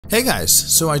Hey guys,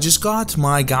 so I just got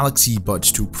my Galaxy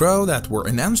Buds 2 Pro that were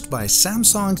announced by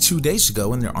Samsung 2 days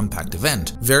ago in their Unpacked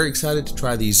event. Very excited to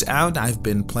try these out. I've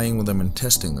been playing with them and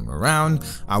testing them around.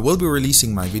 I will be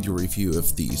releasing my video review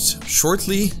of these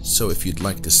shortly, so if you'd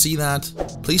like to see that,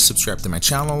 please subscribe to my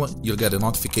channel. You'll get a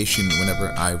notification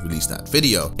whenever I release that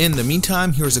video. In the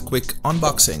meantime, here's a quick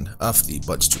unboxing of the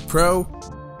Buds 2 Pro.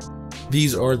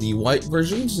 These are the white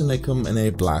versions and they come in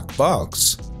a black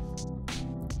box.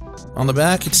 On the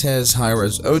back it says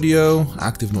high-res audio,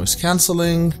 active noise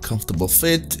cancelling, comfortable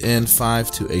fit, and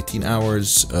 5 to 18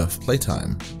 hours of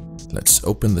playtime. Let's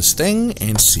open this thing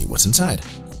and see what's inside.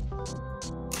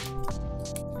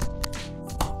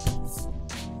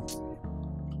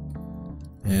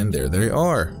 And there they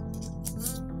are.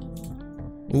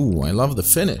 Ooh, I love the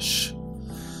finish.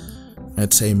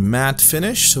 It's a matte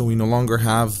finish, so we no longer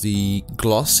have the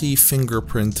glossy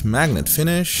fingerprint magnet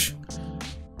finish.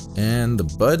 And the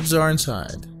buds are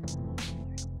inside.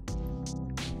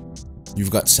 You've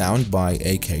got sound by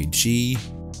AKG.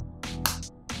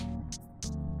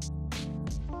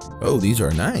 Oh, these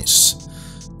are nice.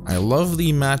 I love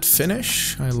the matte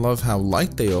finish. I love how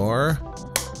light they are.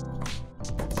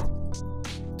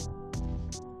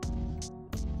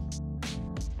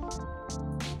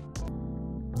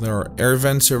 There are air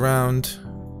vents around,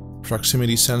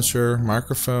 proximity sensor,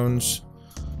 microphones.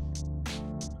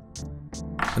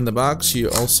 In the box you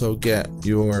also get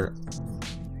your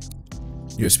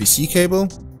USB-C cable,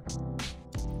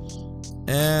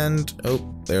 and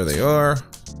oh, there they are.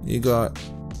 You got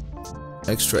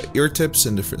extra ear tips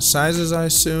in different sizes, I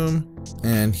assume,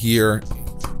 and here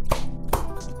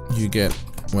you get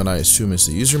what I assume is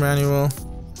the user manual.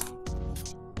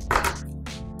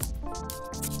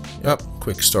 Yep,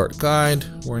 quick start guide,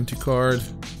 warranty card.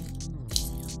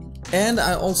 And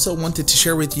I also wanted to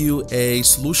share with you a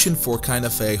solution for kind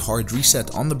of a hard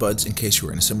reset on the buds in case you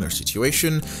were in a similar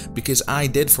situation, because I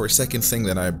did for a second think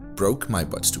that I broke my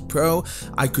Buds 2 Pro.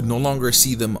 I could no longer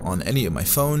see them on any of my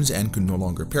phones and could no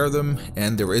longer pair them,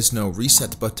 and there is no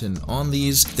reset button on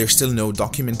these. There's still no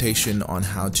documentation on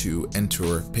how to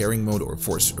enter pairing mode or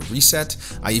force a reset.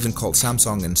 I even called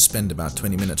Samsung and spent about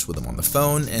 20 minutes with them on the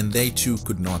phone, and they too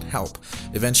could not help.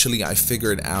 Eventually I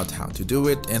figured out how to do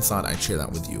it and thought I'd share that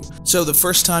with you. So the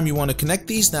first time you want to connect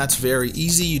these, that's very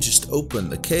easy. You just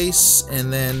open the case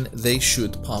and then they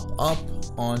should pop up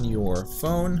on your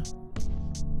phone.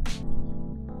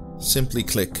 Simply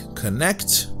click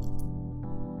connect.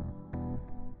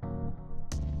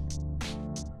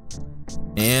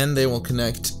 And they will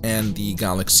connect, and the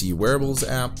Galaxy Wearables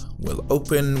app will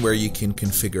open where you can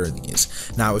configure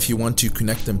these. Now, if you want to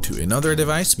connect them to another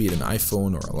device, be it an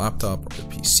iPhone or a laptop or a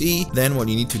PC, then what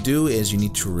you need to do is you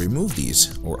need to remove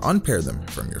these or unpair them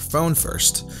from your phone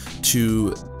first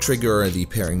to trigger the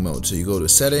pairing mode. So you go to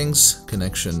settings,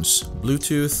 connections,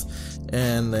 Bluetooth,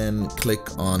 and then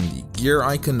click on the gear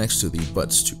icon next to the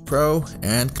Buds 2 Pro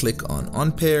and click on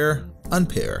unpair.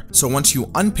 So once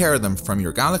you unpair them from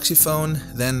your Galaxy phone,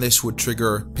 then this would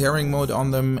trigger pairing mode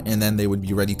on them, and then they would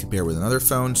be ready to pair with another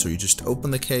phone. So you just open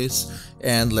the case,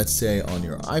 and let's say on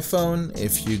your iPhone,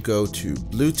 if you go to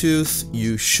Bluetooth,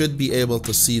 you should be able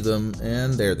to see them,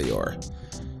 and there they are.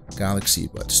 Galaxy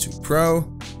Buds 2 Pro,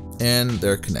 and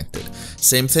they're connected.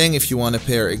 Same thing if you want to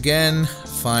pair again,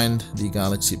 find the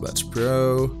Galaxy Buds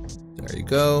Pro, there you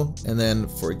go, and then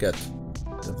forget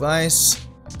device,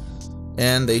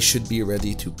 and they should be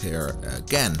ready to pair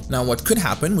again. Now what could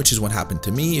happen, which is what happened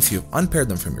to me, if you've unpaired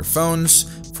them from your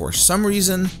phones, for some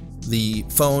reason the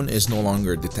phone is no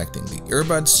longer detecting the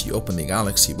earbuds. You open the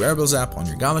Galaxy Wearables app on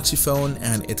your Galaxy phone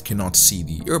and it cannot see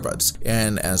the earbuds.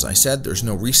 And as I said, there's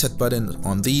no reset button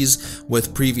on these.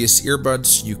 With previous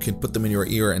earbuds, you can put them in your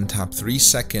ear and tap 3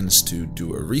 seconds to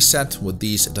do a reset. With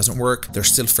these, it doesn't work. They're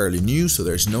still fairly new, so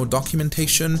there's no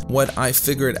documentation. What I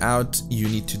figured out you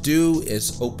need to do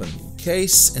is open the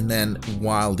case, and then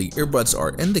while the earbuds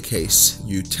are in the case,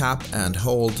 you tap and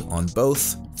hold on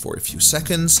both for a few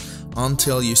seconds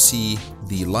until you see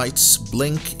the lights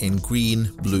blink in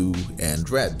green, blue, and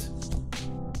red.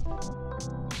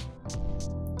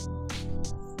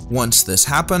 Once this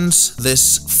happens,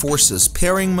 this forces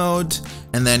pairing mode,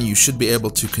 and then you should be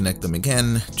able to connect them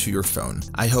again to your phone.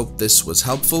 I hope this was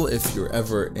helpful if you're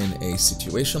ever in a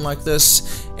situation like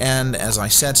this, and as I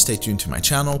said, stay tuned to my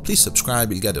channel. Please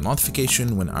subscribe, you'll get a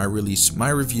notification when I release my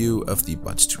review of the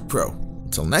Buds 2 Pro.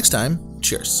 Until next time,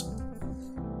 cheers.